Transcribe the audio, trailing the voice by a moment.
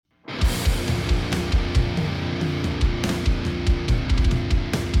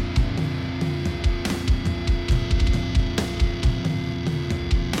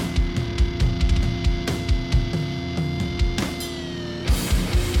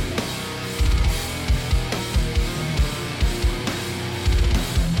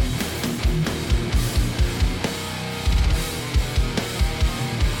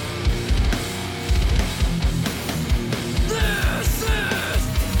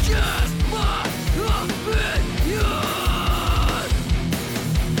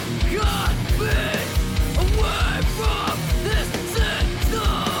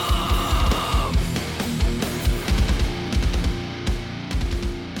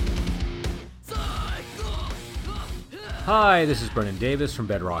Hi, this is Brennan Davis from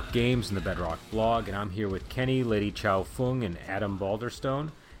Bedrock Games and the Bedrock blog, and I'm here with Kenny, Lady Chow Fung, and Adam Balderstone,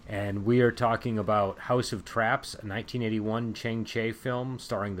 and we are talking about House of Traps, a 1981 Chang Cheh film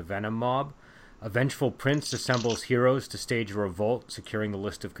starring the Venom Mob. A vengeful prince assembles heroes to stage a revolt, securing the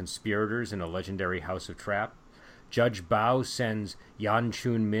list of conspirators in a legendary House of Trap. Judge Bao sends Yan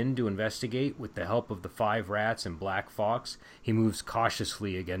Chun Min to investigate. With the help of the Five Rats and Black Fox, he moves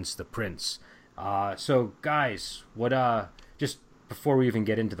cautiously against the prince. So guys, just before we even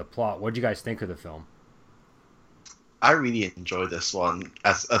get into the plot, what did you guys think of the film? I really enjoyed this one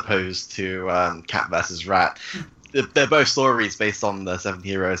as opposed to Cat versus Rat. They're both stories based on the Seven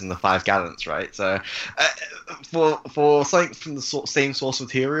Heroes and the Five Gallants, right? So, for something from the same source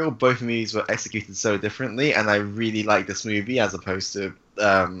material, both movies were executed so differently, and I really like this movie as opposed to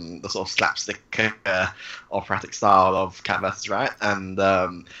the sort of slapstick operatic style of Cat vs. Rat. And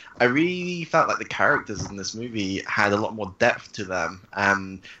I really felt like the characters in this movie had a lot more depth to them,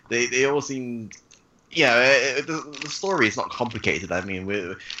 and they all seemed. The story is not complicated. I mean,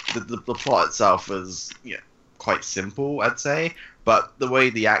 the plot itself was quite simple, I'd say, but the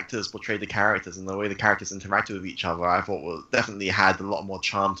way the actors portrayed the characters and the way the characters interacted with each other, I thought definitely had a lot more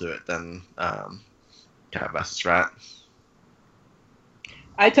charm to it than Cat vs. Rat.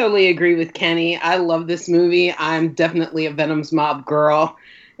 I totally agree with Kenny. I love this movie. I'm definitely a Venom's Mob girl.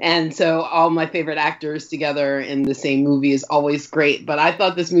 And so all my favorite actors together in the same movie is always great. But I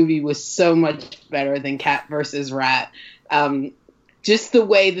thought this movie was so much better than Cat versus Rat. Just the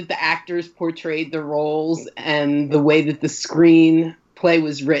way that the actors portrayed the roles and the way that the screenplay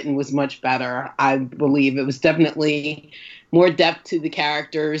was written was much better, I believe. It was definitely more depth to the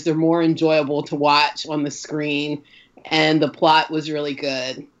characters. They're more enjoyable to watch on the screen. And the plot was really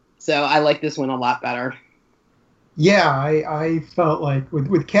good. So I like this one a lot better. Yeah, I felt like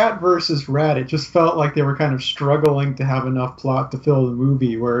with Cat versus Rat, it just felt like they were kind of struggling to have enough plot to fill the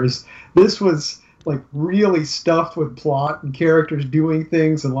movie, whereas this was like really stuffed with plot and characters doing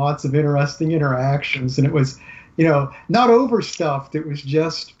things and lots of interesting interactions, and it was, not overstuffed. It was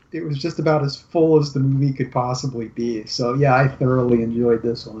just about as full as the movie could possibly be. So yeah, I thoroughly enjoyed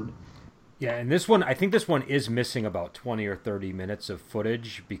this one. Yeah, and this one, I think this one is missing about 20 or 30 minutes of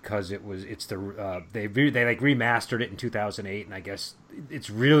footage because they remastered it in 2008, and I guess it's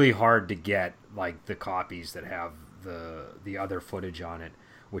really hard to get like the copies that have the other footage on it,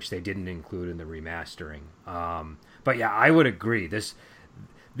 which they didn't include in the remastering. But yeah, I would agree. This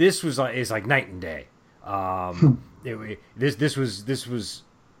is like night and day. This was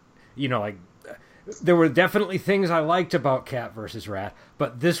like. There were definitely things I liked about Cat versus Rat,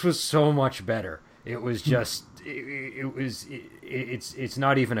 but this was so much better. It was just it's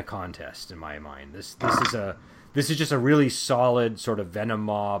not even a contest in my mind. This is just a really solid sort of Venom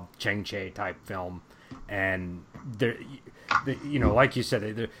Mob Chang Cheh type film, and like you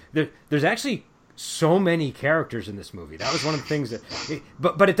said, there's actually so many characters in this movie. That was one of the things that,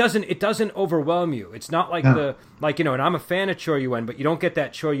 but it doesn't overwhelm you. It's not like and I'm a fan of Chor Yuen, but you don't get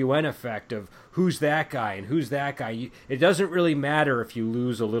that Chor Yuen effect of who's that guy and who's that guy. It doesn't really matter if you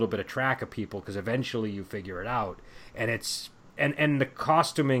lose a little bit of track of people because eventually you figure it out, and and the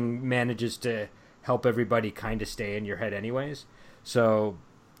costuming manages to help everybody kind of stay in your head anyways. So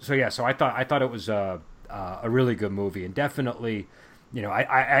I thought it was a really good movie, and definitely.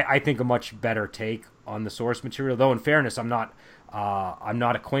 I think a much better take on the source material. Though, in fairness, I'm not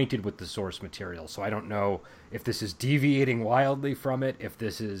acquainted with the source material, so I don't know if this is deviating wildly from it. If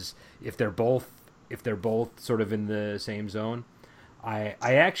they're both sort of in the same zone. I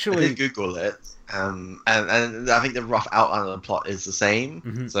did Google it, and I think the rough outline of the plot is the same.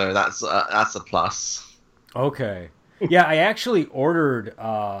 Mm-hmm. So that's a plus. Okay. Yeah, I actually ordered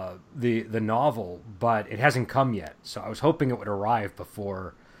the novel, but it hasn't come yet. So I was hoping it would arrive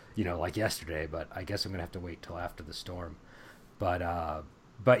before, like yesterday. But I guess I'm gonna have to wait till after the storm. But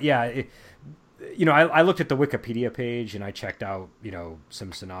yeah, I looked at the Wikipedia page and I checked out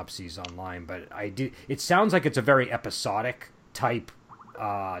some synopses online. But it sounds like it's a very episodic type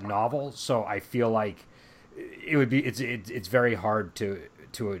novel. So I feel like it's very hard to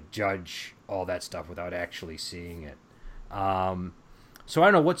judge all that stuff without actually seeing it. So I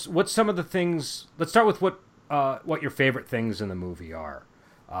don't know what's some of the things. Let's start with what your favorite things in the movie are.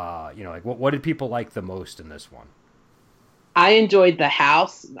 Like what did people like the most in this one? I enjoyed the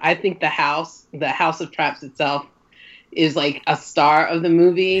house. I think the House of Traps itself is like a star of the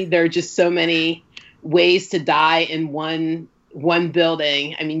movie. There are just so many ways to die in one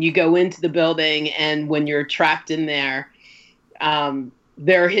building. I mean, you go into the building, and when you're trapped in there,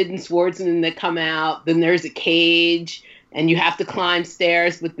 there are hidden swordsmen that come out. Then there's a cage, and you have to climb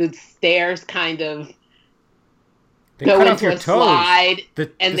stairs, but the stairs kind of go cut off into your a toes. slide,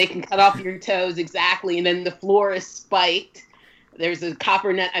 The- and they can cut off your toes, exactly, and then the floor is spiked. There's a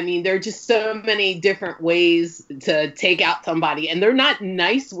copper net. I mean, there are just so many different ways to take out somebody, and they're not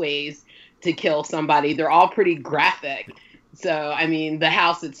nice ways to kill somebody. They're all pretty graphic. So, I mean, the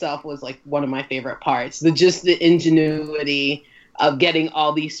house itself was like one of my favorite parts. The ingenuity of getting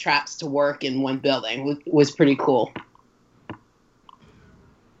all these traps to work in one building was pretty cool.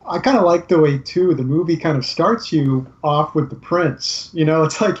 I kind of like the way, too, the movie kind of starts you off with the prince. You know,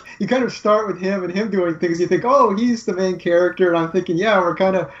 it's like you kind of start with him and him doing things. You think, oh, he's the main character. And I'm thinking, yeah, we're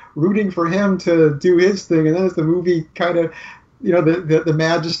kind of rooting for him to do his thing. And then as the movie kind of, you know, the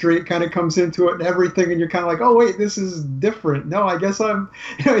magistrate kind of comes into it and everything. And you're kind of like, oh, wait, this is different. No, I guess I'm,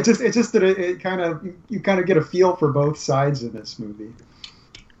 you know, it's just that it kind of, you kind of get a feel for both sides in this movie.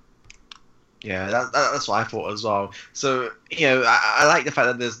 Yeah, that's what I thought as well. So, you know, I like the fact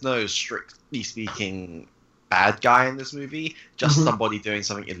that there's no, strictly speaking, bad guy in this movie. Just somebody doing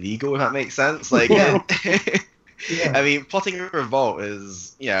something illegal, if that makes sense. Like, Yeah. I mean, plotting a revolt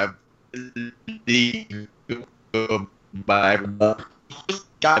is, you know, by guy.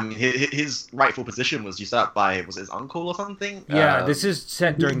 I mean, his rightful position was usurped by, was it his uncle or something? Yeah, this is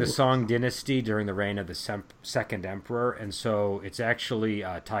set during the Song Dynasty, during the reign of the second emperor, and so it's actually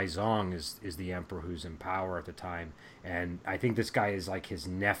Taizong is the emperor who's in power at the time, and I think this guy is like his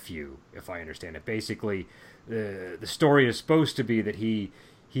nephew, if I understand it. Basically, the story is supposed to be that he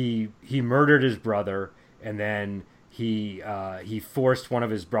murdered his brother, and then he forced one of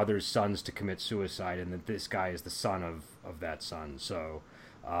his brother's sons to commit suicide, and that this guy is the son of that son. So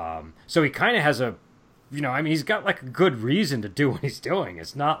he kind of has a, you know, I mean, he's got like a good reason to do what he's doing.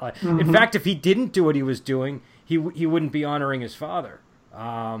 It's not like, in fact, if he didn't do what he was doing, he wouldn't be honoring his father,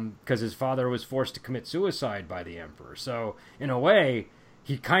 because his father was forced to commit suicide by the emperor. So in a way,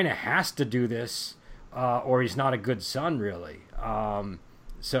 he kind of has to do this, or he's not a good son, really.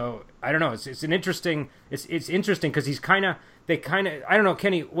 So I don't know. It's an interesting. It's interesting because I don't know,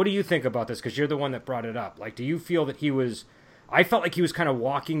 Kenny. What do you think about this? Because you're the one that brought it up. Like, do you feel that he was? I felt like he was kind of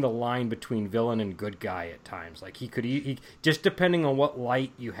walking the line between villain and good guy at times. Like he just depending on what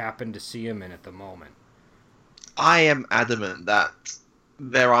light you happen to see him in at the moment. I am adamant that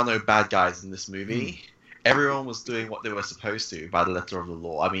there are no bad guys in this movie. Everyone was doing what they were supposed to by the letter of the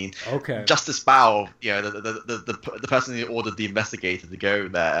law. I mean, Okay. Justice Bao, you know, the person who ordered the investigator to go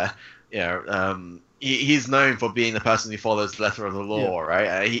there, you know, he's known for being the person who follows the letter of the law,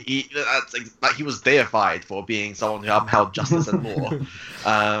 right? He was deified for being someone who upheld justice and law.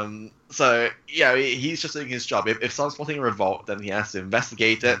 So, yeah, he's just doing his job. If someone's plotting a revolt, then he has to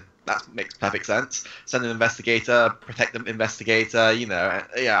investigate it. That makes perfect sense. Send an investigator, protect the investigator, you know,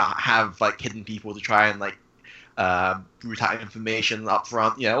 have like hidden people to try and like root out information up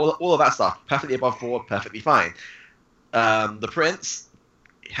front, you know, all of that stuff. Perfectly above board, perfectly fine. The prince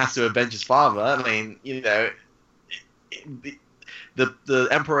has to avenge his father. I mean, you know, the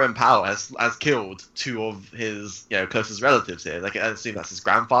emperor in power has killed two of his, you know, closest relatives here. Like, I assume that's his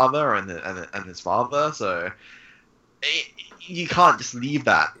grandfather and his father. So you can't just leave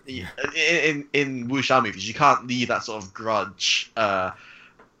that in wuxia movies. You can't leave that sort of grudge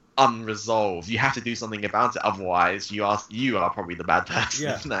unresolved. You have to do something about it. Otherwise, you are probably the bad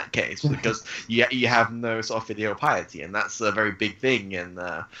person in that case, because you have no sort of filial piety, and that's a very big thing in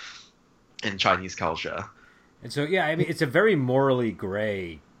Chinese culture. And so, yeah, I mean, it's a very morally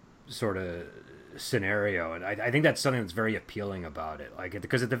gray sort of scenario, and I think that's something that's very appealing about it. Like,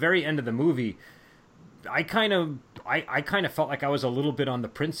 because at the very end of the movie, I kind of felt like I was a little bit on the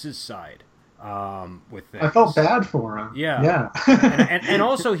prince's side with this. I felt bad for him. Yeah. and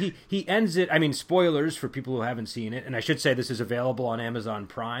also he ends it. I mean, spoilers for people who haven't seen it, and I should say this is available on Amazon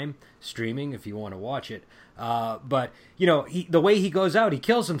Prime streaming if you want to watch it. But you know, the way he goes out, he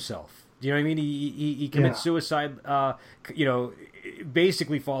kills himself. Do you know what I mean? He commits suicide. You know,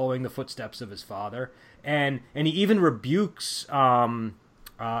 basically following the footsteps of his father, and he even rebukes what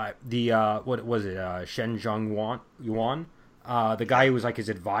was it? Shen Zhongyuan, the guy who was like his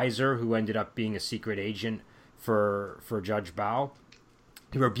advisor, who ended up being a secret agent for Judge Bao.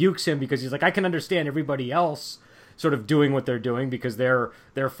 He rebukes him because he's like, I can understand everybody else sort of doing what they're doing because they're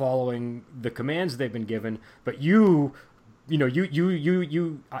following the commands they've been given, but you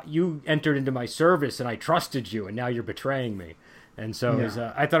entered into my service and I trusted you, and now you're betraying me. And so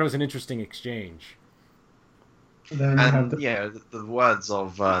I thought it was an interesting exchange. And the words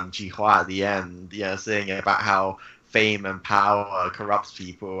of Ji Hua at the end, saying about how fame and power corrupts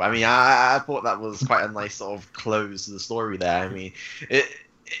people. I mean, I thought that was quite a nice sort of close to the story there. I mean,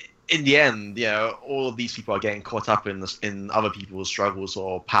 in the end, all of these people are getting caught up in other people's struggles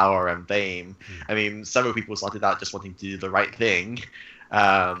for power and fame. I mean, several people started out just wanting to do the right thing.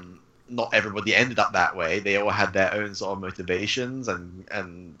 Not everybody ended up that way. They all had their own sort of motivations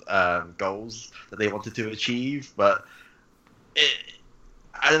and goals that they wanted to achieve. But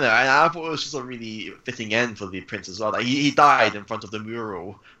I don't know. I thought it was just a really fitting end for the prince as well. Like, he died in front of the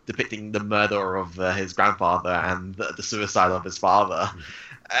mural depicting the murder of his grandfather and the suicide of his father.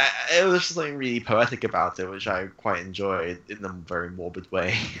 It was just something really poetic about it, which I quite enjoyed in a very morbid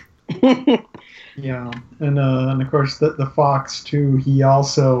way. Yeah, and of course the fox too. He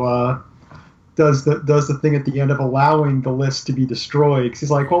also does the thing at the end of allowing the list to be destroyed. 'Cause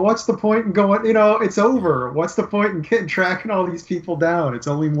he's like, well, what's the point in going? It's over. What's the point in tracking all these people down? It's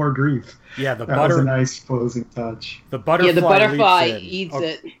only more grief. Yeah, that was a nice closing touch. The butterfly. Yeah, the butterfly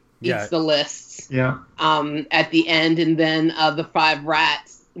eats the lists. Yeah. At the end, and then the 5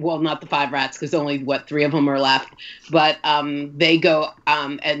 rats. Well, not the 5 rats, because only 3 of them are left. But they go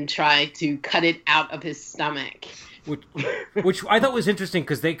and try to cut it out of his stomach. Which I thought was interesting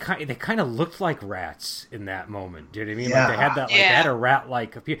because they kind of looked like rats in that moment. Do you know what I mean? Yeah. Like they had that, they had a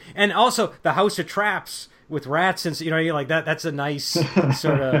rat-like appeal, and also the House of Traps with rats, and like that. That's a nice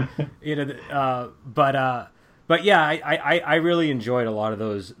sort of But yeah, I really enjoyed a lot of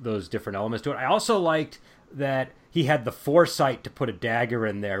those different elements to it. I also liked that he had the foresight to put a dagger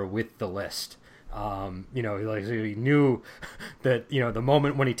in there with the list. He knew that the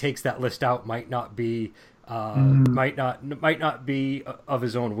moment when he takes that list out might not be might not be of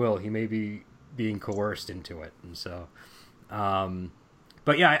his own will. He may be being coerced into it, and so.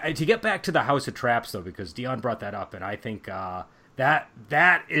 But yeah, to get back to the House of Traps though, because Dion brought that up, and I think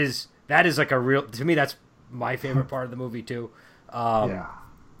that is like a real, to me, that's my favorite part of the movie too.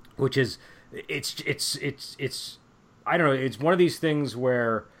 Which is it's I don't know, it's one of these things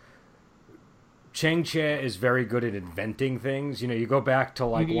where Chang-Che is very good at inventing things. You go back to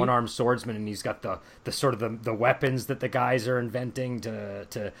like One-Armed Swordsman, and he's got the sort of the weapons that the guys are inventing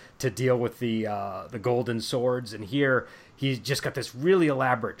to deal with the golden swords. And here he's just got this really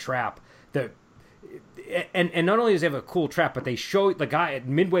elaborate trap that, and not only does he have a cool trap, but they show the guy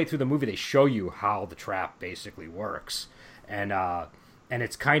midway through the movie. They show you how the trap basically works, and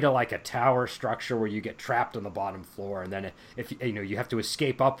it's kind of like a tower structure where you get trapped on the bottom floor, and then if you have to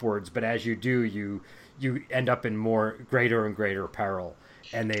escape upwards, but as you do, you end up in greater and greater peril.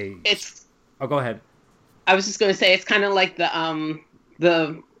 And go ahead. I was just going to say it's kind of like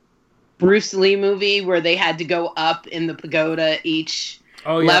the Bruce Lee movie where they had to go up in the pagoda each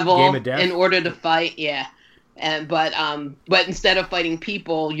level Game of Death. In order to fight. Yeah, but instead of fighting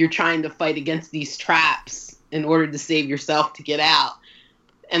people, you're trying to fight against these traps in order to save yourself to get out.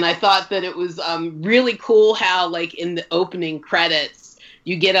 And I thought that it was really cool how, like, in the opening credits,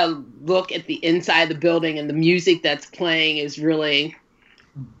 you get a look at the inside of the building, and the music that's playing is really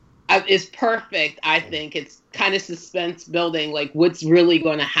is perfect. I think it's kind of suspense building, like what's really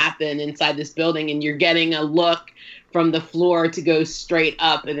going to happen inside this building, and you're getting a look from the floor to go straight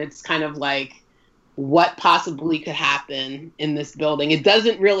up, and it's kind of like what possibly could happen in this building. It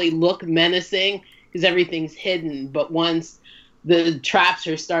doesn't really look menacing because everything's hidden, but once the traps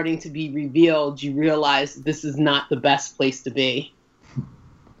are starting to be revealed, you realize this is not the best place to be.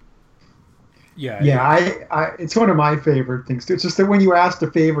 Yeah, I it's one of my favorite things too. It's just that when you asked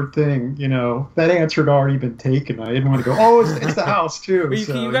a favorite thing, that answer had already been taken. I didn't want to go, it's the house too.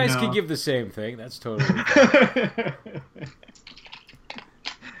 Well, you guys could give the same thing. That's totally fine.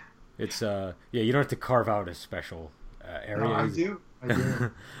 It's you don't have to carve out a special area. No, I do.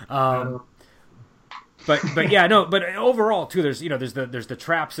 But yeah, no. But overall, too, there's the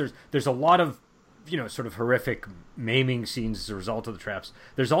traps. There's a lot of sort of horrific maiming scenes as a result of the traps.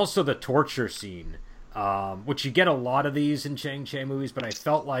 There's also the torture scene, which you get a lot of these in Chang-Chi movies. But I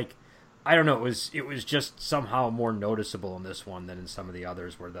felt like, I don't know, it was just somehow more noticeable in this one than in some of the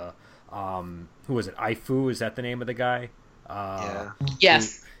others. Where the who was it? Ifu, is that the name of the guy? Yeah.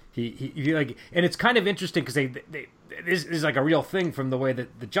 Yes. He like, and it's kind of interesting because this is like a real thing from the way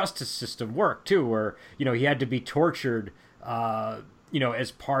that the justice system worked too, where he had to be tortured,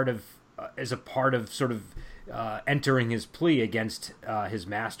 as part of sort of entering his plea against his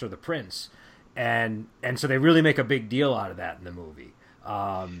master, the prince, and so they really make a big deal out of that in the movie. They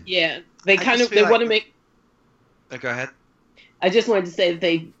want to make. Go ahead. I just wanted to say that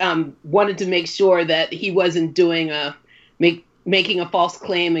they wanted to make sure that he wasn't doing making a false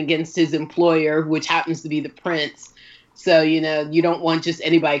claim against his employer, which happens to be the prince. So, you don't want just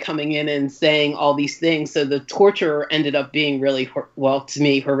anybody coming in and saying all these things. So the torture ended up being really, to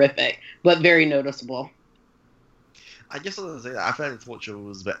me, horrific, but very noticeable. I just wanted to say that I found the torture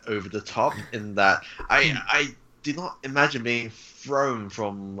was a bit over the top in that I did not imagine being thrown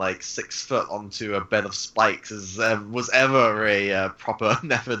from like 6 foot onto a bed of spikes as was ever a proper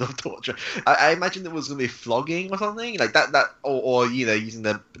method of torture. I imagined it was going to be flogging or something like that, or using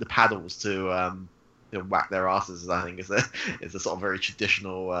the paddles to whack their asses. I think is a sort of very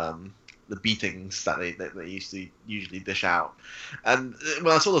traditional. The beatings that they usually dish out, and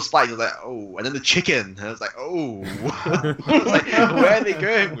when I saw the spikes, I was like, oh, and then the chicken, and I was like, oh, I was like, where are they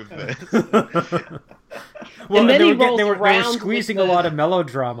going with this? Well, and then they were squeezing a lot of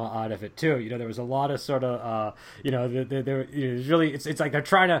melodrama out of it too. There was a lot of sort of, it's like they're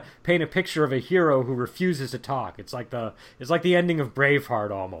trying to paint a picture of a hero who refuses to talk. It's like the ending of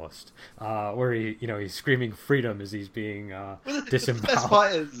Braveheart almost, where he's screaming freedom as he's being disemboweled. The best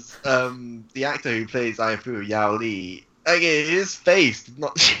part is the actor who plays Aifu, Yao Li. Again, his face did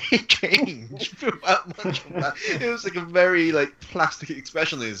not change throughout much of that. It was like a very plastic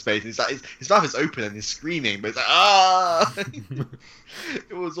expression on his face. It's like his mouth is open and he's screaming, but it's like ah.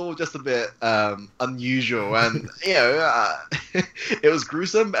 It was all just a bit unusual, and it was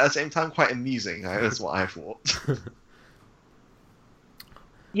gruesome, but at the same time quite amusing. That's what I thought.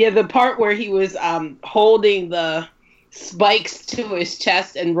 Yeah, the part where he was holding the spikes to his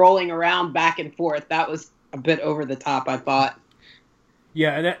chest and rolling around back and forth, that was a bit over the top, I thought.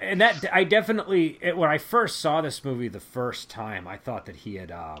 Yeah, and that I definitely, when I first saw this movie the first time, I thought that he had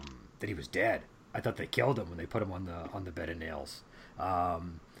that he was dead. I thought they killed him when they put him on the bed of nails.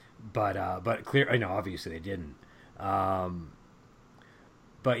 But clear, obviously they didn't. But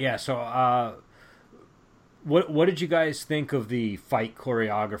yeah, so what did you guys think of the fight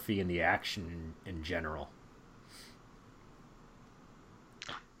choreography and the action in general?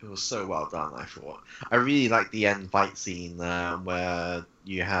 It was so well done, I thought. I really liked the end fight scene where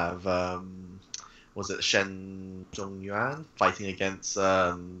you have, was it Shen Zhongyuan fighting against,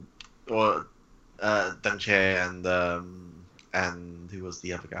 Deng Che and who was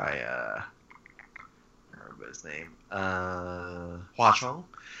the other guy? I don't remember his name. Hua Chong.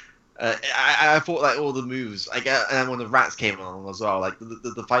 I thought all the moves, and when the rats came on as well,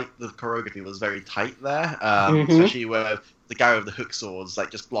 the fight, the choreography was very tight there, especially where the guy with the hook swords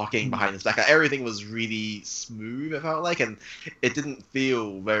just blocking behind his back. Everything was really smooth, it felt like, and it didn't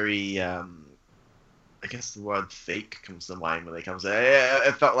feel very. I guess the word fake comes to mind when it comes to it.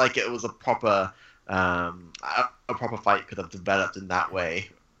 It felt like it was a proper fight could have developed in that way,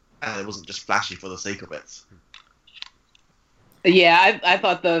 and it wasn't just flashy for the sake of it. Yeah, I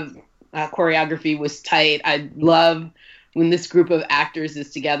thought the choreography was tight. I love when this group of actors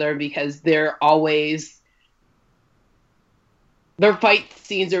is together because they're always, their fight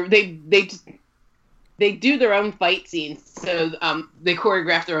scenes are they do their own fight scenes. So they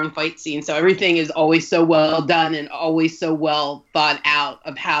choreograph their own fight scenes. So everything is always so well done and always so well thought out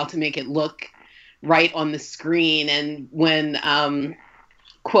of how to make it look right on the screen. And when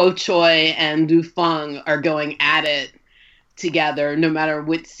Kuo Choi and Du Feng are going at it together, no matter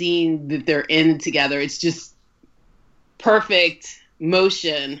what scene that they're in together, it's just perfect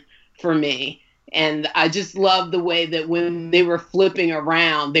motion for me. And I just love the way that when they were flipping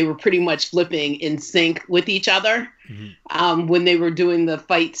around, they were pretty much flipping in sync with each other. Mm-hmm. When they were doing the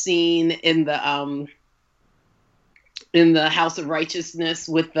fight scene in the House of Righteousness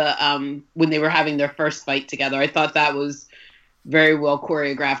with the when they were having their first fight together, I thought that was very well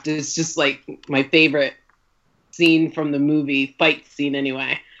choreographed. It's just my favorite scene from the movie, fight scene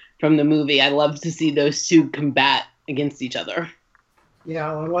anyway, from the movie. I love to see those two combat against each other.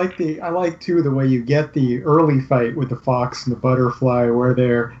 Yeah, I like too the way you get the early fight with the fox and the butterfly where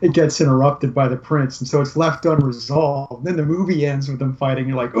it gets interrupted by the prince, and so it's left unresolved. Then the movie ends with them fighting.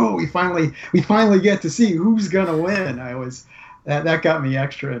 You're like, oh, we finally get to see who's gonna win. That got me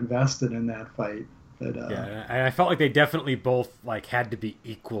extra invested in that fight. But, yeah, and I felt like they definitely both had to be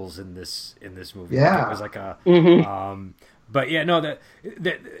equals in this movie. Yeah, it was like a. Mm-hmm. But yeah, no,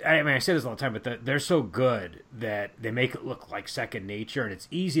 I say this all the time, but they're so good that they make it look like second nature, and it's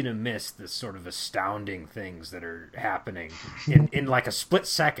easy to miss the sort of astounding things that are happening in like a split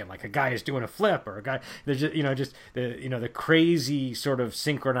second. Like a guy is doing a flip, or a guy there's just the crazy sort of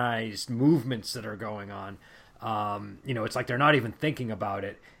synchronized movements that are going on. It's like they're not even thinking about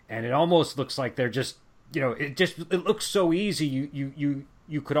it, and it almost looks like they're just it looks so easy.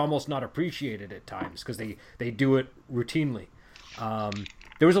 You could almost not appreciate it at times because they do it routinely.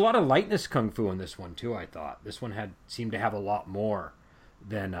 There was a lot of lightness kung fu in this one too. I thought this one seemed to have a lot more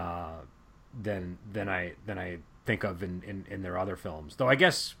than I think of in their other films. Though I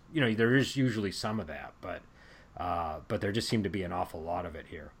guess there is usually some of that, but there just seemed to be an awful lot of it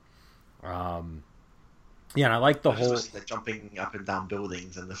here. Yeah, and I like the whole. Especially, like, jumping up and down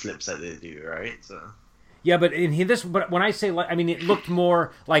buildings and the flips that they do, right? So. Yeah, but but when I say I mean, it looked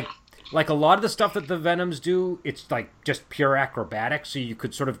more like a lot of the stuff that the Venoms do. It's like just pure acrobatics, so you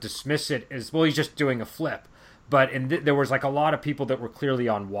could sort of dismiss it as, well, he's just doing a flip. But there was like a lot of people that were clearly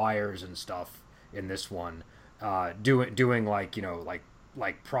on wires and stuff in this one, doing like, you know,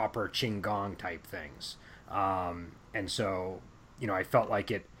 like proper qigong type things. And so, you know, I felt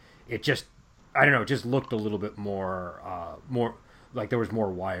like it just, I don't know, it just looked a little bit more like there was more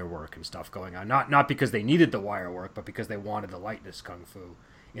wire work and stuff going on. Not because they needed the wire work, but because they wanted the lightness kung fu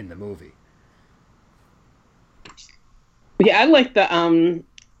in the movie. Yeah, I like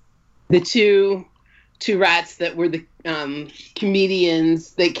the two rats that were the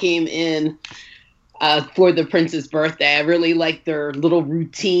comedians that came in for the prince's birthday. I really liked their little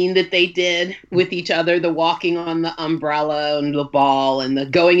routine that they did with each other, the walking on the umbrella and the ball and the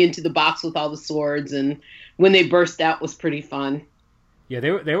going into the box with all the swords, and when they burst out was pretty fun. Yeah,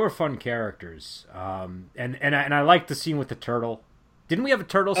 they were fun characters. And I liked the scene with the turtle. Didn't we have a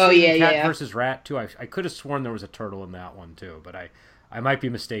turtle scene in Cat versus Rat too? I could have sworn there was a turtle in that one too, but I might be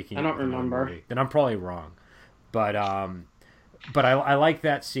mistaking. I don't remember. Then I'm probably wrong. But I like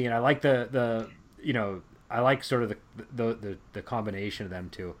that scene. I like the you know, I like sort of the combination of them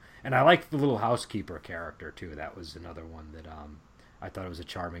two, and I like the little housekeeper character too. That was another one that I thought it was a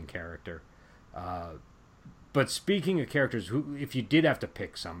charming character. But speaking of characters, who, if you did have to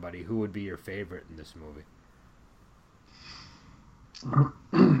pick somebody, who would be your favorite in this movie?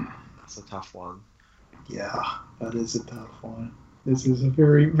 That's a tough one. Yeah, that is a tough one. This is a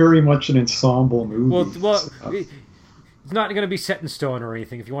very, very much an ensemble movie. Well, it's not going to be set in stone or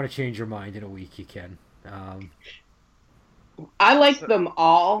anything. If you want to change your mind in a week, you can. I like them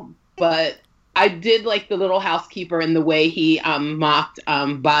all, but I did like the little housekeeper and the way he mocked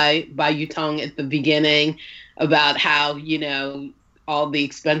Bai Yutong at the beginning about how, you know, all the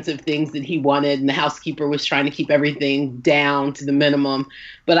expensive things that he wanted, and the housekeeper was trying to keep everything down to the minimum.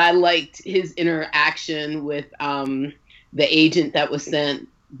 But I liked his interaction with the agent that was sent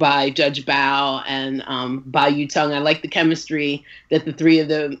by Judge Bao and Bai Yutong. I liked the chemistry that the three of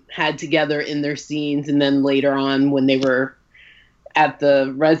them had together in their scenes, and then later on when they were at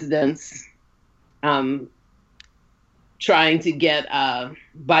the residence trying to get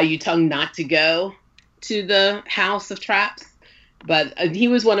Bai Yutong not to go to the House of Traps. But he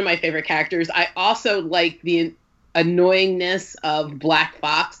was one of my favorite characters. I also like the annoyingness of Black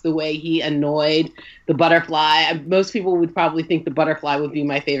Fox, the way he annoyed the butterfly. Most people would probably think the butterfly would be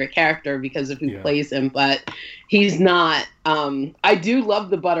my favorite character because of who plays him, but he's not. I do love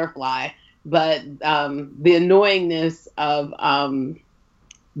the butterfly, but the annoyingness of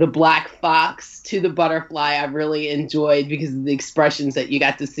the Black Fox to the butterfly I really enjoyed because of the expressions that you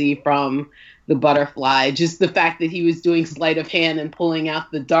got to see from the butterfly. Just the fact that he was doing sleight of hand and pulling out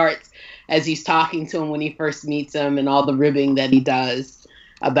the darts as he's talking to him when he first meets him, and all the ribbing that he does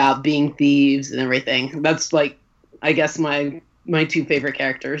about being thieves and everything. That's, like, I guess my two favorite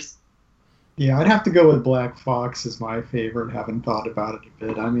characters. Yeah, I'd have to go with Black Fox as my favorite. Haven't thought about it a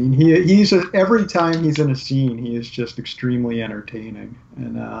bit. I mean, he's just, every time he's in a scene, he is just extremely entertaining.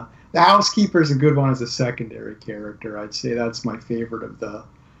 And the housekeeper is a good one as a secondary character. I'd say that's my favorite of the,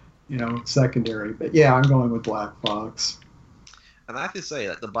 you know, secondary. But yeah, I'm going with Black Fox. And I have to say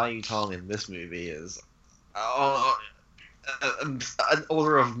that the Bai Yutong in this movie is an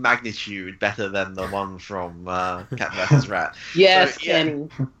order of magnitude better than the one from Cat vs. Rat. Yes, so, Kenny.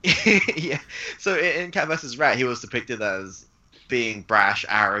 Yeah. So in Cat vs. Rat, he was depicted as being brash,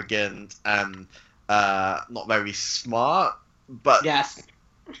 arrogant, and not very smart, but yes,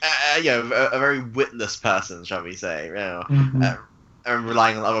 you know, a very witless person, shall we say? You know, and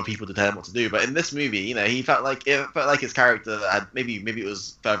relying on other people to tell him what to do. But in this movie, you know, it felt like his character had maybe it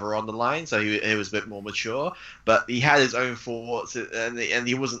was further on the line, so he was a bit more mature. But he had his own thoughts, and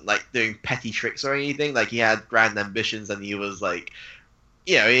he wasn't like doing petty tricks or anything. Like, he had grand ambitions, and he was like,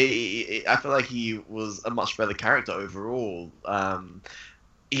 you know, I feel like he was a much better character overall.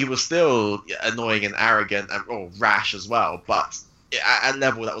 He was still annoying and arrogant or rash as well, but at a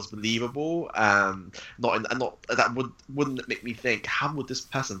level that was believable. Wouldn't make me think, how would this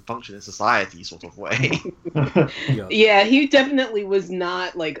person function in society, sort of way. Yeah, he definitely was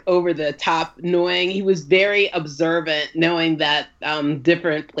not like over the top annoying. He was very observant, knowing that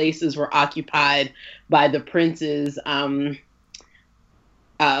different places were occupied by the prince's what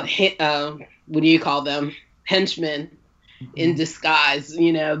do you call them, henchmen in disguise,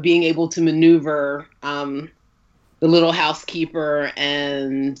 you know, being able to maneuver the little housekeeper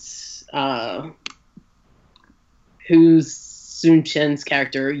and who's Sun Chen's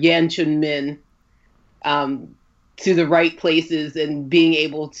character, Yan Chun Min, to the right places and being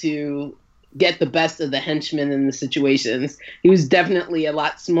able to get the best of the henchmen in the situations. He was definitely a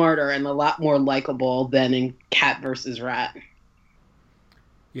lot smarter and a lot more likable than in Cat versus Rat.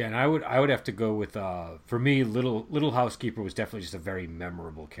 Yeah, and I would have to go with for me, Little Housekeeper was definitely just a very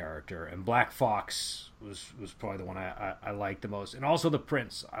memorable character, and Black Fox was probably the one I liked the most, and also the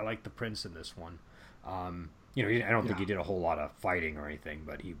Prince. I liked the Prince in this one. You know, I don't think he did a whole lot of fighting or anything,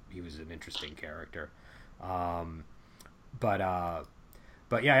 but he was an interesting character.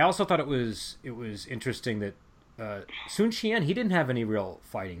 But yeah, I also thought it was interesting that Sun Qian, he didn't have any real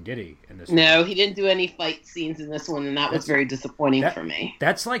fighting, did he? In this No, one? he didn't do any fight scenes in this one, and that was very disappointing for me.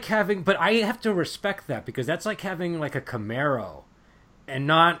 That's like having, but I have to respect that, because that's like having like a Camaro and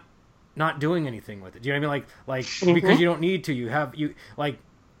not doing anything with it. Do you know what I mean? Like because you don't need to. You like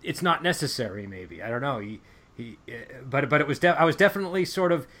it's not necessary. Maybe, I don't know. But it was I was definitely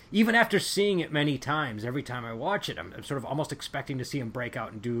sort of, even after seeing it many times, every time I watch it, I'm sort of almost expecting to see him break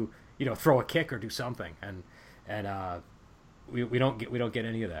out and do, you know, throw a kick or do something, and we don't get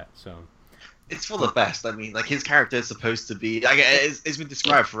any of that. So it's for the best. I mean, like, his character is supposed to be, like, it's been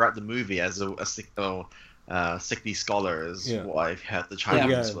described throughout the movie as a sickly scholar, is what I've heard the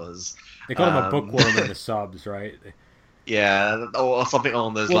Chinese was. They call him a bookworm in the subs, right? Yeah, or something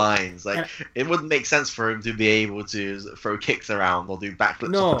along those lines. Like, it wouldn't make sense for him to be able to throw kicks around or do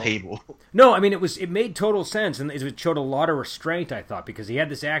backflips off the table. No, I mean, it made total sense, and it showed a lot of restraint, I thought, because he had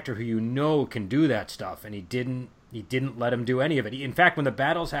this actor who can do that stuff, and he didn't let him do any of it. In fact, when the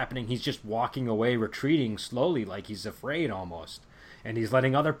battle's happening, he's just walking away, retreating slowly, like he's afraid almost, and he's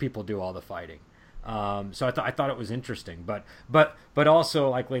letting other people do all the fighting. So I thought it was interesting, but also,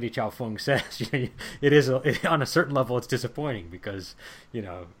 like Lady Chow Fung says, it is on a certain level it's disappointing, because you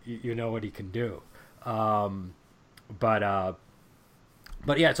know what he can do. But yeah,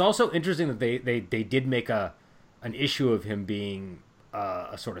 it's also interesting that they did make an issue of him being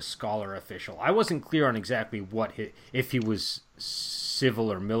a sort of scholar official. I wasn't clear on exactly if he was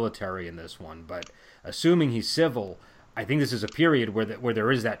civil or military in this one, but assuming he's civil, I think this is a period where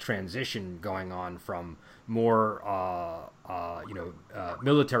there is that transition going on from more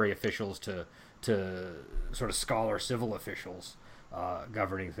military officials to sort of scholar civil officials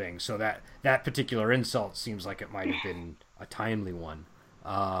governing things. So that particular insult seems like it might have been a timely one.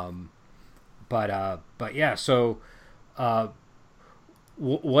 But yeah. So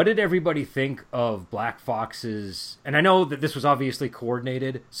what did everybody think of Black Fox's? And I know that this was obviously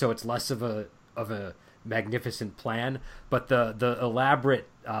coordinated, so it's less of a magnificent plan, but the elaborate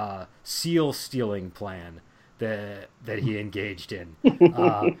seal stealing plan that he engaged in,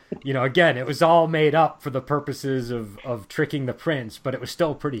 again, it was all made up for the purposes of tricking the prince, but it was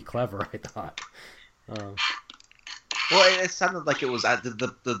still pretty clever, I thought. Well, it sounded like it was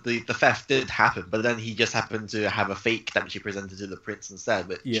the theft did happen, but then he just happened to have a fake that she presented to the prince instead.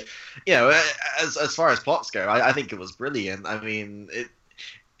 Which, as far as plots go, I think it was brilliant. I mean,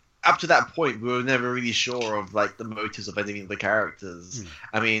 up to that point, we were never really sure of like the motives of any of the characters.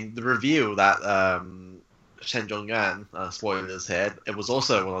 I mean, the reveal that Shen Zhongyuan, spoilers here, it was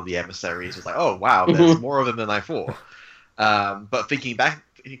also one of the emissaries. Was like, oh wow, there's more of them than I thought. But thinking back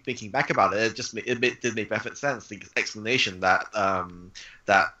about it, it did make perfect sense. The explanation that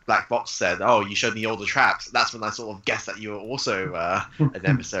Black Box said, "Oh, you showed me all the traps." That's when I sort of guessed that you were also an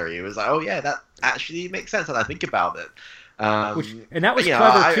emissary. It was like, oh yeah, that actually makes sense when I think about it. And that was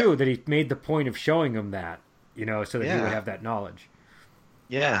clever too, that he made the point of showing him that, so that he would have that knowledge.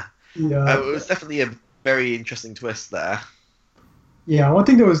 Yeah. It was definitely a very interesting twist there. Yeah, one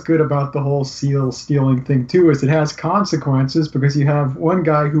thing that was good about the whole seal stealing thing too is it has consequences, because you have one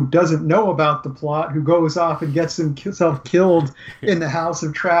guy who doesn't know about the plot who goes off and gets himself killed in the House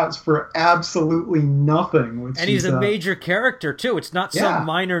of Traps for absolutely nothing. And he's a major character too. It's not some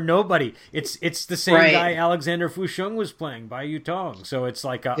minor nobody. It's the same guy Alexander Fusheng was playing, Bai Yutong. So it's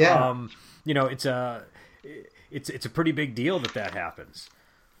like it's a pretty big deal that happens.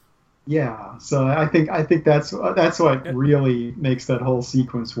 Yeah, so I think that's what really makes that whole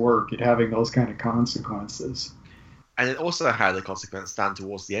sequence work, it having those kind of consequences. And it also had a consequence down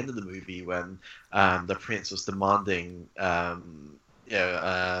towards the end of the movie when the prince was demanding Yang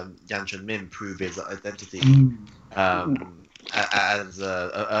Chunmin prove his identity as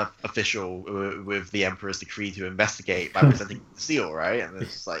an official with the emperor's decree to investigate by presenting the seal, right? And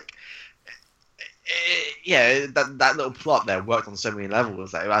it's like, that little plot there worked on so many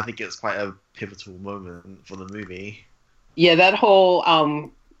levels. I think it's quite a pivotal moment for the movie. Yeah, that whole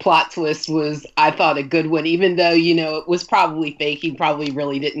plot twist was, I thought, a good one, even though, it was probably fake. He probably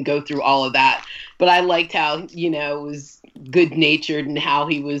really didn't go through all of that. But I liked how, it was good natured and how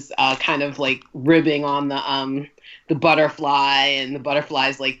he was kind of like ribbing on the butterfly, and the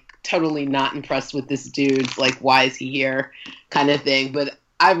butterfly's like totally not impressed with this dude, like why is he here, kind of thing. But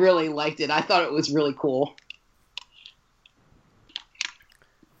I really liked it. I thought it was really cool.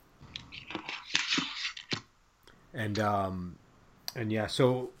 And yeah,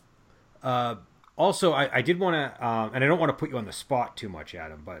 so also I did want to, and I don't want to put you on the spot too much,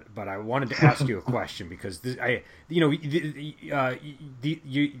 Adam, but I wanted to ask you a question because I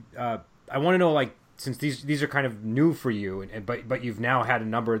want to know, like, since these are kind of new for you, but you've now had a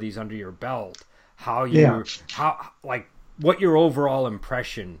number of these under your belt, how what your overall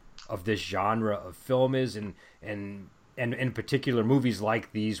impression of this genre of film is, and in particular movies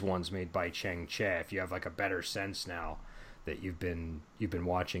like these ones made by Chang Cheh, if you have like a better sense now that you've been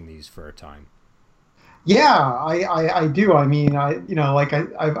watching these for a time. Yeah, I do. I mean, I've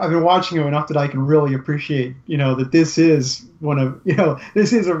been watching them enough that I can really appreciate, that this is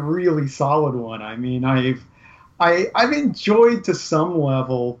this is a really solid one. I mean, I've enjoyed to some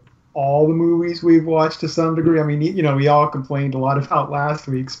level all the movies we've watched to some degree. I mean, we all complained a lot about last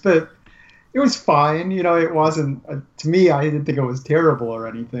week's, but it was fine. It wasn't to me. I didn't think it was terrible or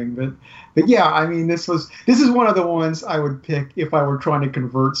anything. But yeah, I mean, this is one of the ones I would pick if I were trying to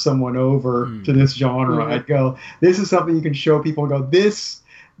convert someone over to this genre. Mm-hmm. I'd go, this is something you can show people and go, this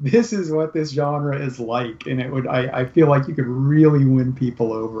is what this genre is like, and it would. I feel like you could really win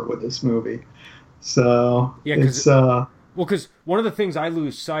people over with this movie. So yeah, it's well, because one of the things I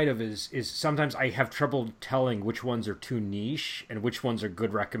lose sight of is sometimes I have trouble telling which ones are too niche and which ones are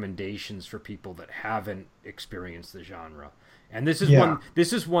good recommendations for people that haven't experienced the genre. And this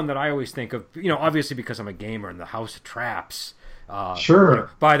is one that I always think of, obviously because I'm a gamer in the House of Traps.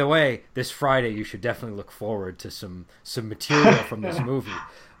 Sure. By the way, this Friday you should definitely look forward to some material from this movie.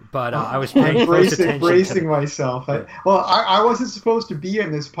 But I was paying close attention. Bracing myself. I wasn't supposed to be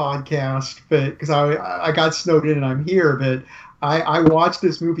in this podcast, but because I got snowed in and I'm here. But I watched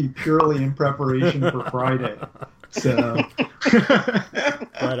this movie purely in preparation for Friday. So.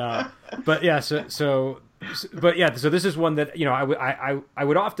 But yeah. So this is one that I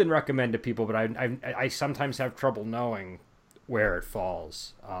would often recommend to people, but I sometimes have trouble knowing where it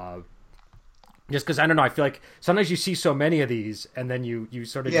falls. Just because, I don't know, I feel like sometimes you see so many of these and then you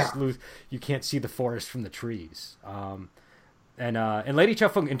sort of just lose, you can't see the forest from the trees. And Lady Chow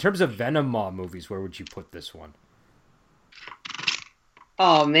Fung, in terms of Venom Mob movies, where would you put this one?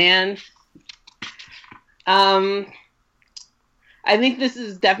 Oh, man. I think this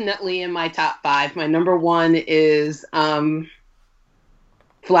is definitely in my top 5. My number 1 is Flag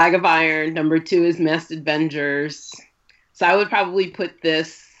of Iron. Number 2 is Masked Avengers. So I would probably put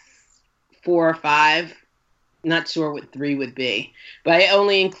this 4 or 5. Not sure what 3 would be. But I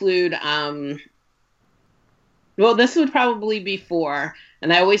only include, this would probably be 4.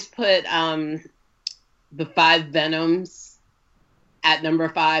 And I always put the 5 Venoms at number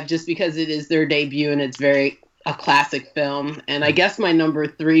 5 just because it is their debut and it's a classic film. And I guess my number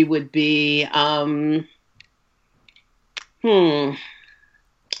 3 would be, I'll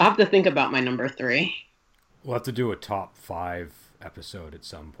have to think about my number 3. We'll have to do a top 5 episode at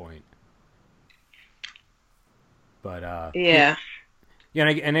some point. But yeah,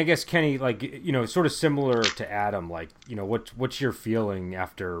 and I guess Kenny, like, sort of similar to Adam, like, what's your feeling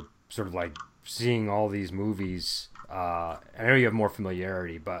after sort of like seeing all these movies? I know you have more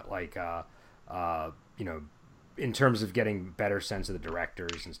familiarity, but like, in terms of getting better sense of the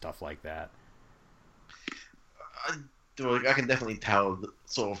directors and stuff like that. I can definitely feel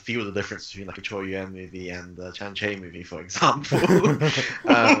the difference between like a Choi Yuen movie and a Chang Cheh movie, for example.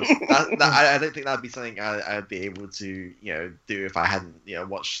 I don't think that'd be something I'd be able to do if I hadn't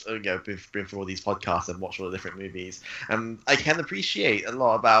watched been through all these podcasts and watched all the different movies. I can appreciate a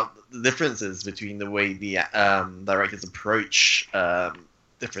lot about the differences between the way the directors approach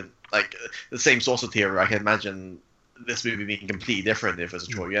different, like the same source material. I can imagine this movie being completely different if it was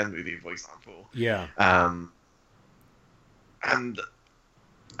a Choi Yuen movie, for example. Yeah. And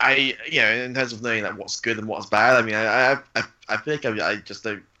I, in terms of knowing like what's good and what's bad, I mean, I feel like I just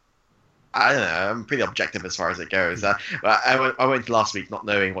don't. I don't know. I'm pretty objective as far as it goes. I went last week not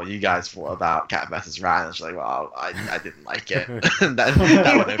knowing what you guys thought about Cat vs. Rat. And I was like, well, I didn't like it. that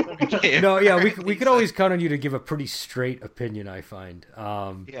went over me. No, yeah, we could always count on you to give a pretty straight opinion, I find.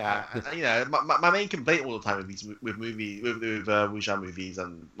 My main complaint all the time with wuxia movies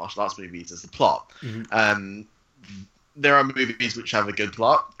and martial arts movies is the plot. Mm-hmm. There are movies which have a good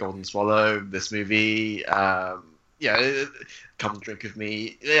plot. Golden Swallow, this movie, Come Drink With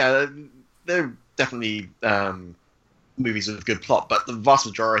Me. Yeah, they're definitely movies with good plot, but the vast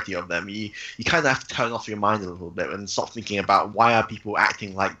majority of them, you kind of have to turn off your mind a little bit and stop thinking about why are people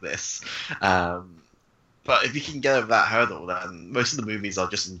acting like this. But if you can get over that hurdle, then most of the movies are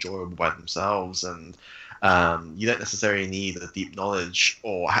just enjoyable by themselves, and you don't necessarily need a deep knowledge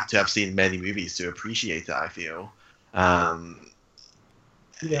or have to have seen many movies to appreciate it, I feel.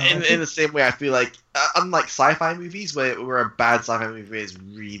 In the same way, I feel like, unlike sci-fi movies, where a bad sci-fi movie is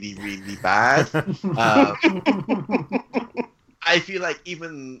really, really bad, I feel like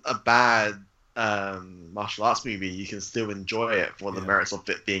even a bad martial arts movie, you can still enjoy it for the merits of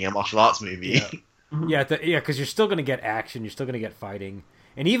it being a martial arts movie. Yeah, because you're still going to get action, you're still going to get fighting,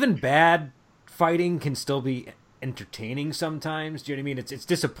 and even bad fighting can still be entertaining sometimes. Do you know what I mean? It's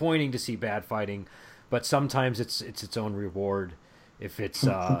disappointing to see bad fighting, but sometimes it's its own reward if it's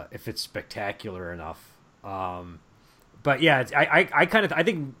spectacular enough. But yeah, I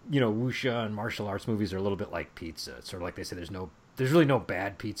think wuxia and martial arts movies are a little bit like pizza. It's sort of like they say there's really no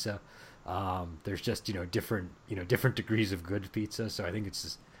bad pizza. There's just different degrees of good pizza. So I think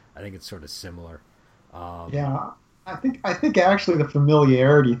it's sort of similar. Yeah, I think actually the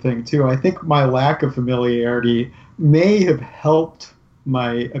familiarity thing too. I think my lack of familiarity may have helped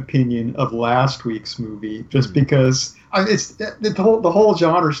my opinion of last week's movie, just because it's the whole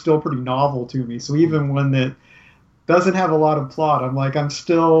genre is still pretty novel to me. So even when it doesn't have a lot of plot, I'm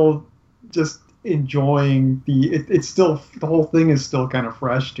still just enjoying it's still, the whole thing is still kind of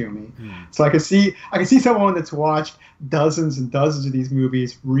fresh to me. So I can see someone that's watched dozens and dozens of these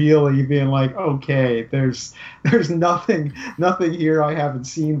movies really being like, okay, there's nothing here I haven't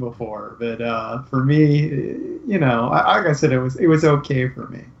seen before. But for me, like I said, it was okay for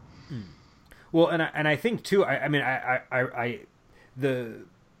me. Well, and I think too,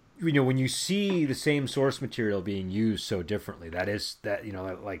 when you see the same source material being used so differently,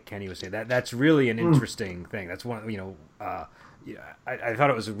 like Kenny was saying, that's really an interesting thing. That's one, I thought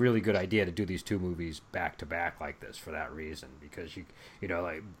it was a really good idea to do these two movies back to back like this for that reason, because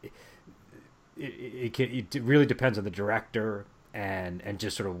it really depends on the director and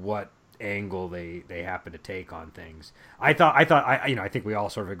just sort of what angle they happen to take on things. I think we all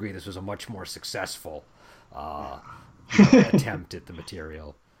sort of agree this was a much more successful attempt at the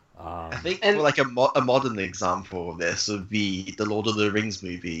material. I think for like a modern example of this would be the Lord of the Rings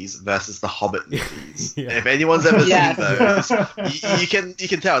movies versus the Hobbit movies. Yeah. If anyone's ever seen those, you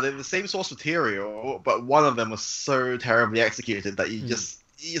can tell they're the same source material, but one of them was so terribly executed that you just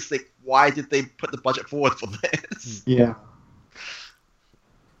think, why did they put the budget forward for this? Yeah.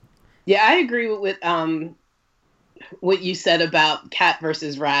 Yeah, I agree with what you said about Cat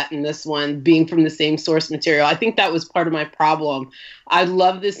versus Rat and this one being from the same source material. I think that was part of my problem. I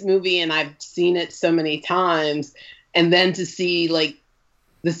love this movie and I've seen it so many times, and then to see like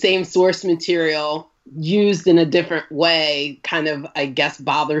the same source material used in a different way kind of, I guess,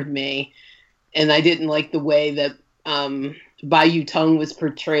 bothered me. And I didn't like the way that Bai Yu Tung was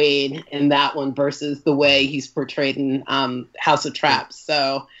portrayed in that one versus the way he's portrayed in House of Traps.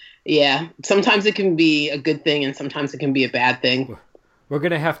 So yeah, sometimes it can be a good thing and sometimes it can be a bad thing. We're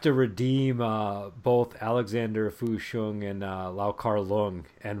going to have to redeem both Alexander Fusheng and Lau Kar Lung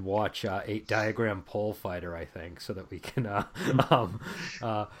and watch 8 Diagram Pole Fighter, I think, so that we can...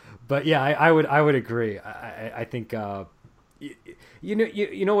 but yeah, I would agree. I think...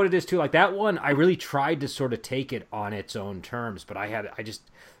 You know what it is too? Like that one, I really tried to sort of take it on its own terms, but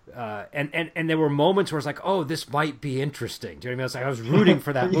and there were moments where it's like, oh, this might be interesting. Do you know what I mean? I was rooting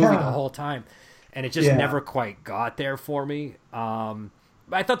for that movie the whole time, and it just never quite got there for me.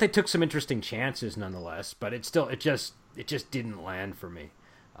 I thought they took some interesting chances nonetheless, but it just didn't land for me.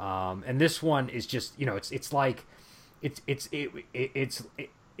 And this one is just,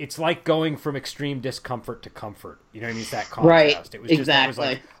 it's like going from extreme discomfort to comfort. You know what I mean? It's that contrast. Right. It was just, exactly. It was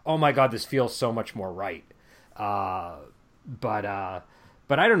like, oh my God, this feels so much more right. But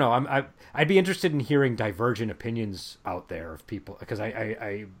I don't know. I'd be interested in hearing divergent opinions out there of people, because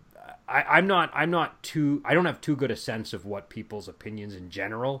I don't have too good a sense of what people's opinions in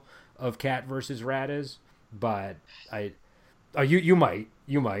general of Cat versus Rat is, but you might.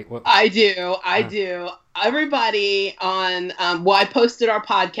 What? I do. Everybody on, I posted our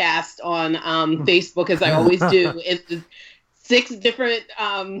podcast on Facebook, as I always do, in the 6 different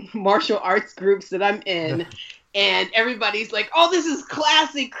martial arts groups that I'm in. And everybody's like, oh, this is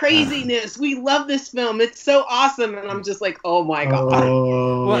classic craziness. We love this film. It's so awesome. And I'm just like, oh my God.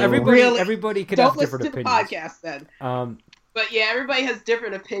 Well, everybody can have different opinions. Don't listen to the podcast then. But yeah, everybody has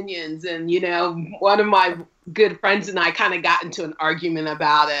different opinions. And, one of my good friends and I kind of got into an argument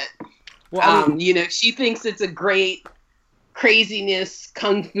about it. Well, she thinks it's a great craziness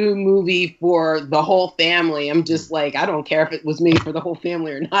kung fu movie for the whole family. I'm just like, I don't care if it was made for the whole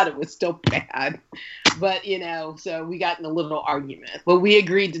family or not. It was still bad. But, you know, so we got in a little argument. But we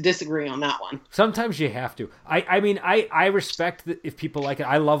agreed to disagree on that one. Sometimes you have to. I mean, I respect that if people like it.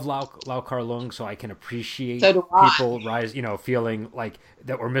 I love Lau Kar-leung, so I can appreciate So do I. people feeling like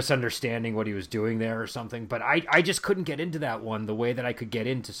that we're misunderstanding what he was doing there or something. But I just couldn't get into that one the way that I could get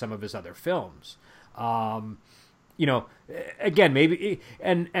into some of his other films. You know, again, maybe,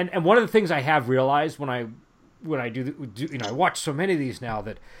 and one of the things I have realized when I do, you know, I watch so many of these now,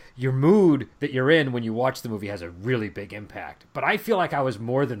 that your mood that you're in when you watch the movie has a really big impact. But I feel like I was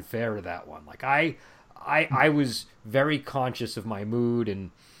more than fair to that one. Like I was very conscious of my mood, and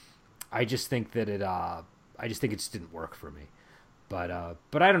I just think that it just didn't work for me. But I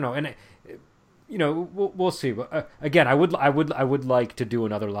don't know, and you know, we'll see. But again, I would like to do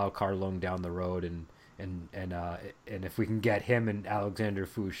another Lau Kar-leung down the road, and if we can get him and Alexander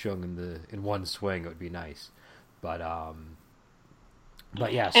Fusheng in one swing, it would be nice. But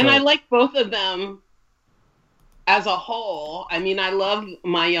yeah. So, and I like both of them as a whole. I mean, I love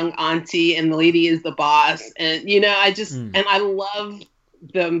My Young Auntie and The Lady Is the Boss, and you know, I just and I love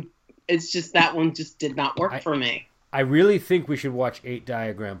them. It's just that one just did not work for me. I really think we should watch 8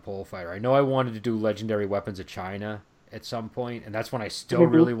 Diagram Pole Fighter. I know I wanted to do Legendary Weapons of China at some point, and that's one I still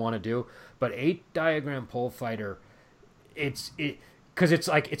really want to do. But 8 Diagram Pole Fighter, because it's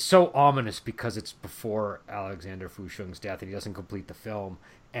like, it's so ominous because it's before Alexander Fusheng's death and he doesn't complete the film,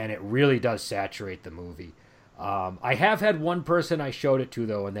 and it really does saturate the movie. I have had one person I showed it to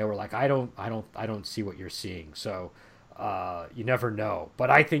though, and they were like, I don't see what you're seeing. So you never know. But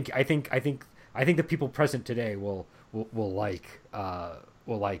I think the people present today will like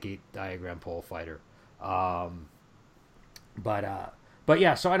 8 Diagram Pole Fighter. But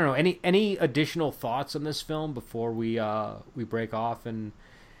yeah, so I don't know. Any additional thoughts on this film before we break off and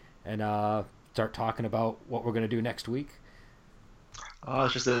start talking about what we're going to do next week? I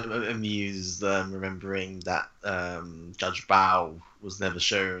was just amused remembering that Judge Bao was never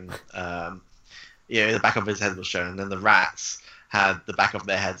shown. The back of his head was shown, and then the rats had the back of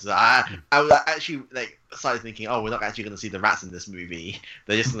their heads. I was actually started thinking, oh, we're not actually going to see the rats in this movie.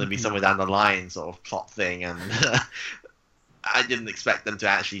 They're just going to be somewhere down the line sort of plot thing, and I didn't expect them to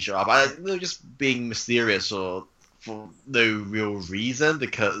actually show up. They were just being mysterious or for no real reason,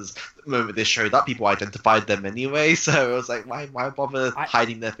 because the moment they showed up, people identified them anyway. So I was like, why bother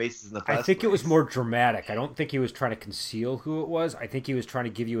hiding their faces in the first place? I think it was more dramatic. I don't think he was trying to conceal who it was. I think he was trying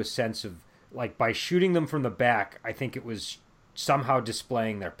to give you a sense of, like, by shooting them from the back, I think it was somehow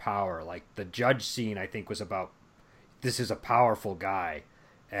displaying their power. Like the judge scene, I think, was about, this is a powerful guy.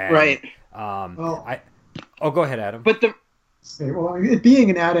 And, right. Go ahead, Adam. But well, it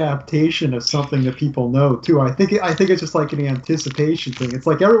being an adaptation of something that people know too, I think it's just like an anticipation thing. It's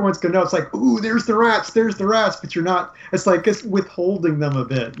like everyone's gonna know. It's like, ooh, there's the rats, but you're not. It's like it's withholding them a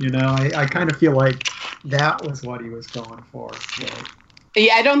bit, you know. I kind of feel like that was what he was going for. So.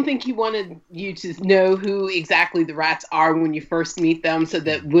 Yeah, I don't think he wanted you to know who exactly the rats are when you first meet them, so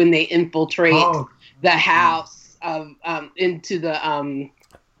that when they infiltrate the house into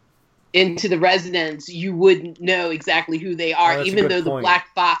the residence, you wouldn't know exactly who they are, even though the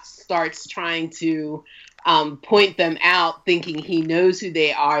Black Fox starts trying to point them out, thinking he knows who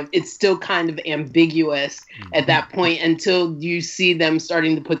they are. It's still kind of ambiguous at that point until you see them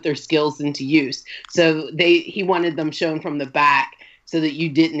starting to put their skills into use. So he wanted them shown from the back, so that you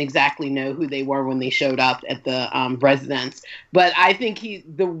didn't exactly know who they were when they showed up at the residence. But I think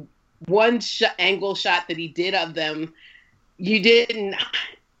the one angle shot that he did of them, he didn't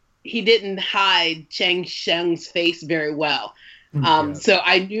hide Chang Sheng's face very well. So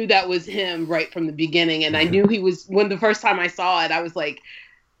I knew that was him right from the beginning. And I knew he was, when the first time I saw it, I was like,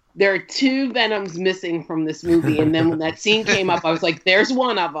 there are 2 Venoms missing from this movie. And then when that scene came up, I was like, there's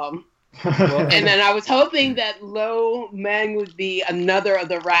one of them. And then I was hoping that Lo Meng would be another of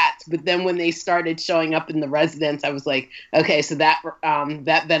the rats, but then when they started showing up in the residence, I was like, okay, so that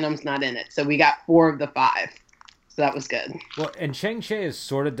Venom's not in it. So we got 4 of the 5. So that was good. Well, and Chang Che has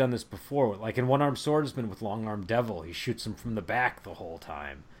sort of done this before. Like in One Armed Swordsman with Long Armed Devil, he shoots him from the back the whole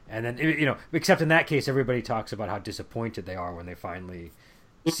time. And then, you know, except in that case, everybody talks about how disappointed they are when they finally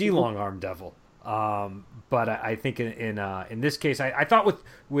see Long Armed Devil. But I think in this case, I thought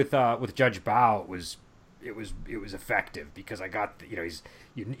with Judge Bao it was effective, because I got, you know,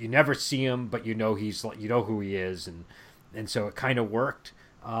 you never see him, but you know who he is, and so it kind of worked.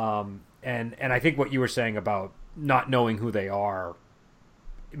 And I think what you were saying about not knowing who they are,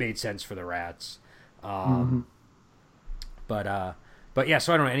 it made sense for the rats. But yeah,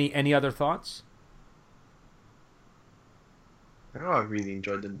 so I don't know, any other thoughts? Oh, I really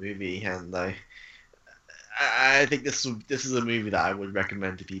enjoyed the movie, and I think this is a movie that I would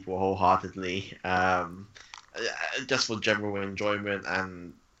recommend to people wholeheartedly, just for general enjoyment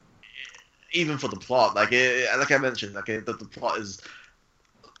and even for the plot. Like I mentioned, the plot is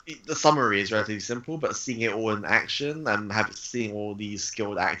the summary is relatively simple, but seeing it all in action and seeing all these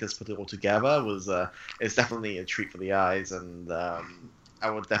skilled actors put it all together it's definitely a treat for the eyes, and I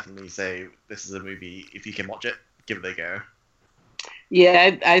would definitely say this is a movie, if you can watch it, give it a go.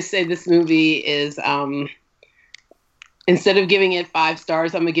 Yeah, I say this movie is, instead of giving it 5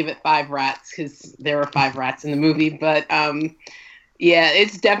 stars, I'm going to give it 5 rats, because there are 5 rats in the movie. But yeah,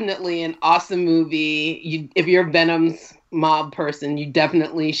 it's definitely an awesome movie. If you're a Venom's mob person, you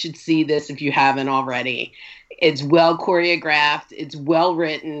definitely should see this if you haven't already. It's well choreographed. It's well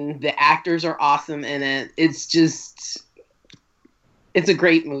written. The actors are awesome in it. It's a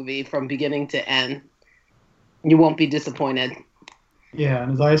great movie from beginning to end. You won't be disappointed. Yeah,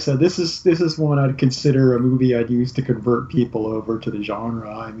 and as I said, this is one I'd consider a movie I'd use to convert people over to the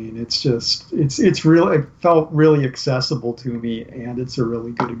genre. I mean, it's really, it felt really accessible to me, and it's a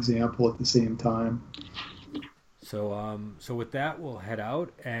really good example at the same time. So with that, we'll head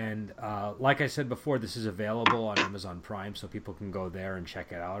out, and like I said before, this is available on Amazon Prime, so people can go there and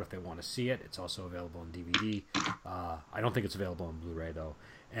check it out if they want to see it. It's also available on DVD. I don't think it's available on Blu-ray though.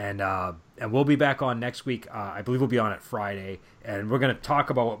 And we'll be back on next week. I believe we'll be on it Friday, and we're going to talk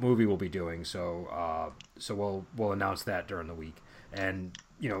about what movie we'll be doing. So we'll announce that during the week. And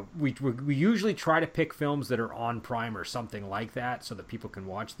you know, we usually try to pick films that are on Prime or something like that, so that people can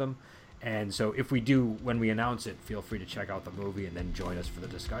watch them. And so if we do, when we announce it, feel free to check out the movie and then join us for the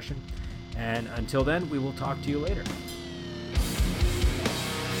discussion. And until then, we will talk to you later.